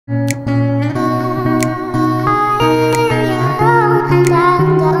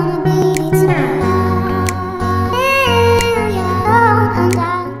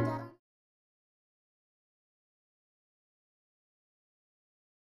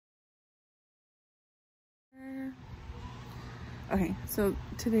Okay, so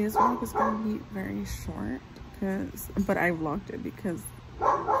today's vlog is gonna be very short but I vlogged it because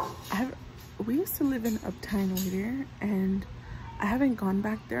we used to live in Uptown Whittier and I haven't gone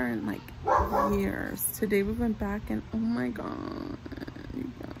back there in like years. Today we went back and oh my god,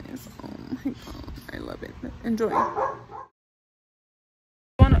 you guys, oh my god, I love it. Enjoy.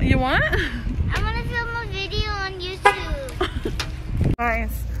 You want? I want to film a video on YouTube.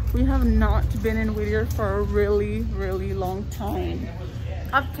 Guys, we have not been in Whittier for a really long time.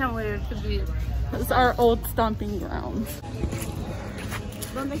 Uptown Whittier to be. This is our old stomping grounds.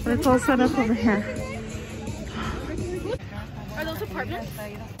 It's all set up over here. Are those apartments?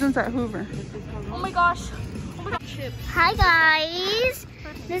 This at Hoover. Oh my gosh. Oh my gosh. Hi guys.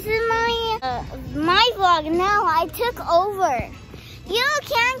 This is my vlog now. I took over. You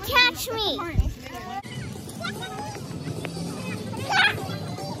can't catch me.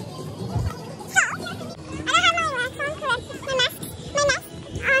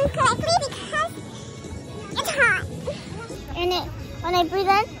 When I breathe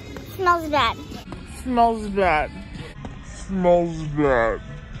in, it smells bad. Smells bad. Smells bad.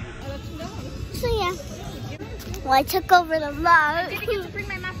 So yeah. Well, I took over the vlog. Bring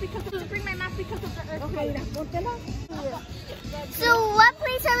my mask because of the earthquake. So what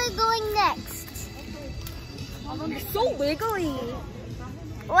place are we going next? You're so wiggly.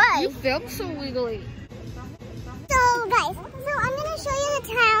 Why? You film so wiggly. So guys, so I'm gonna show you the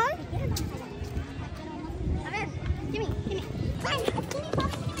town. Give me.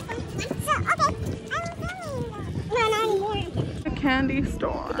 A candy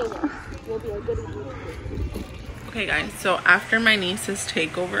store. Okay guys, so after my niece's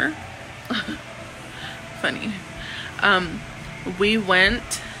takeover, funny, we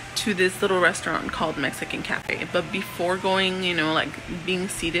went to this little restaurant called Mexican Cafe, but before going, you know, like being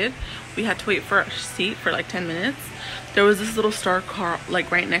seated, we had to wait for our seat for like 10 minutes. There was this little star car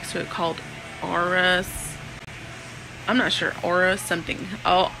like right next to it called Auras. I'm not sure, Aura something.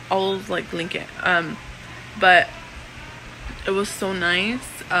 I'll like link it. But it was so nice.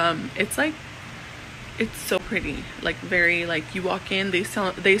 It's so pretty, like very, like you walk in, they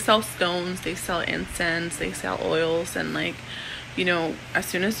sell stones, they sell incense, they sell oils, and like, you know, as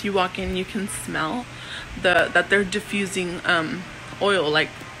soon as you walk in you can smell that they're diffusing oil, like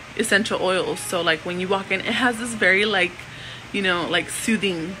essential oils. So like when you walk in, it has this very like, you know, like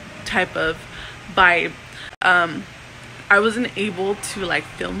soothing type of vibe. I wasn't able to like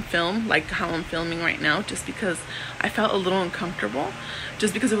film like how I'm filming right now, just because I felt a little uncomfortable,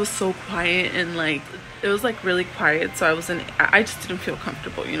 just because it was so quiet and like it was like really quiet. So I just didn't feel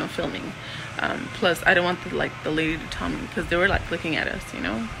comfortable, you know, filming. Plus I didn't want the lady to tell me, because they were like looking at us, you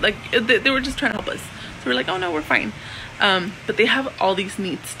know, like they were just trying to help us. So we're like, oh no, we're fine. But they have all these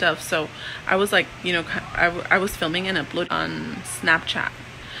neat stuff. So I was like, you know, I was filming and uploading on Snapchat.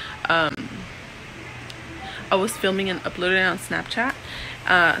 I was filming and uploading it on Snapchat.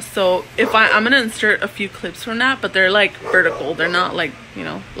 So if I'm gonna insert a few clips from that, but they're like vertical, they're not like, you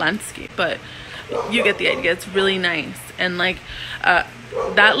know, landscape, but you get the idea. It's really nice. And like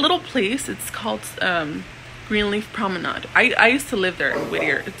that little place, it's called Greenleaf Promenade. I used to live there in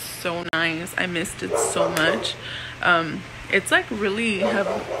Whittier. It's so nice. I missed it so much. It's like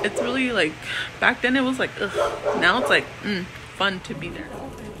it's really like, back then it was like ugh. Now it's like fun to be there.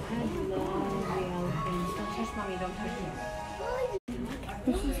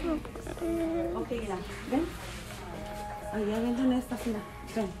 Okay, mira, ven. Allá adentro en esta fila.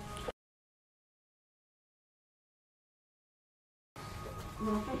 Ven. Oh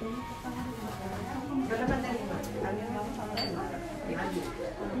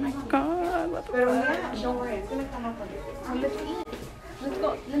my god, what the fuck? Don't worry, it's gonna come up with it. Let's eat. Let's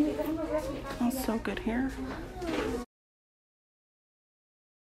go. Let me go. Smells so good here.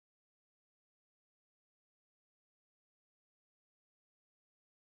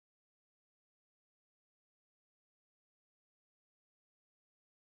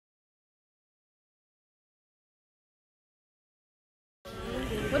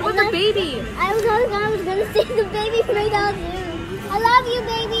 What about the baby? I was gonna say the baby right out there. I love you,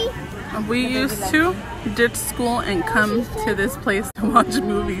 baby. We used to ditch school and come to this place to watch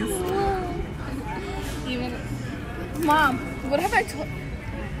movies. Even Mom, what have I told?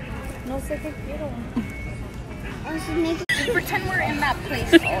 No sé qué quiero. Pretend we're in that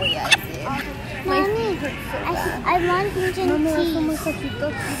place. Oh yeah. Mommy, I want peach and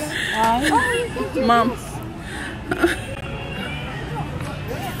tea. Mom.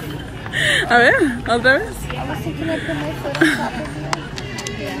 A ver, otra vez.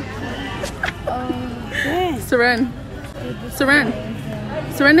 Seren.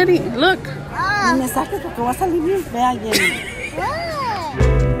 Serenity, look. Ah. Me saques porque va a salir bien fea, Jenny.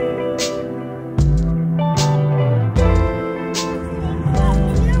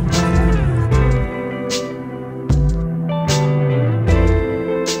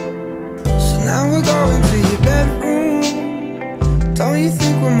 So now we're going to your bedroom. Don't you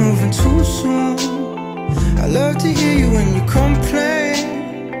think we're moving too soon? I love to hear you when you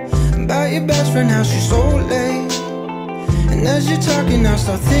complain about your best friend, how she's so late. And as you're talking, I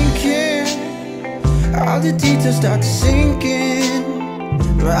start thinking, all the details start to sink in.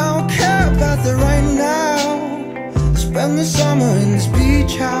 But I don't care about the right now. Spend the summer in this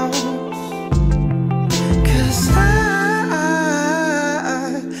beach house. 'Cause I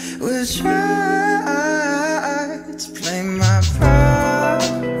will try to play my part.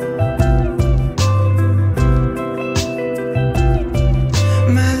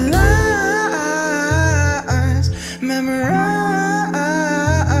 My lies memorized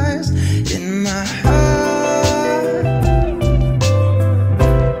in my heart.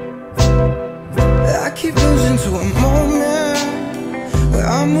 I keep losing to a moment where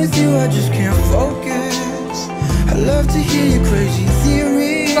I'm with you, I just can't focus. I love to hear your crazy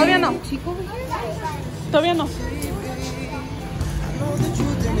theories. Todavía no. Todavía no.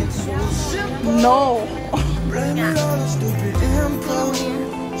 No. Blame it all on stupid impulse,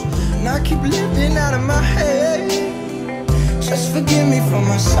 and I keep living out of my head. Just forgive me for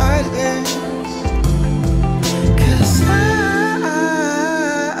my silence, 'cause I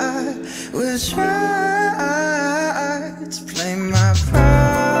will try to play my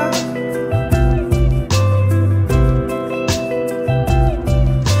part.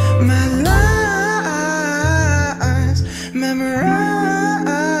 My lies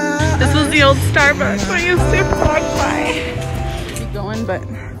memorized. This was the old Starbucks I used to walk by. Keep going, but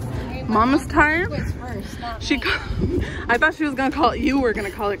Mama's tired. I thought she was gonna call it, you were gonna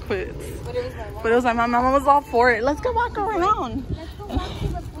call it quits. But it was like my mama was all for it. Let's go walk around. Let's go back to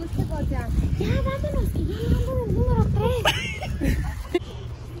the food ya. Ya, vámonos, que ya me ando del número 3.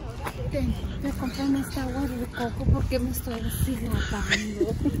 Me compré esta agua de coco porque me estoy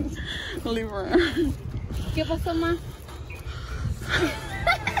deshidratando. Leave her. ¿Qué pasó, ma?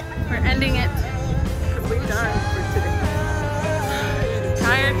 We're ending it. We're done for today.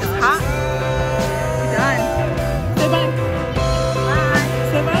 Tired, it's hot.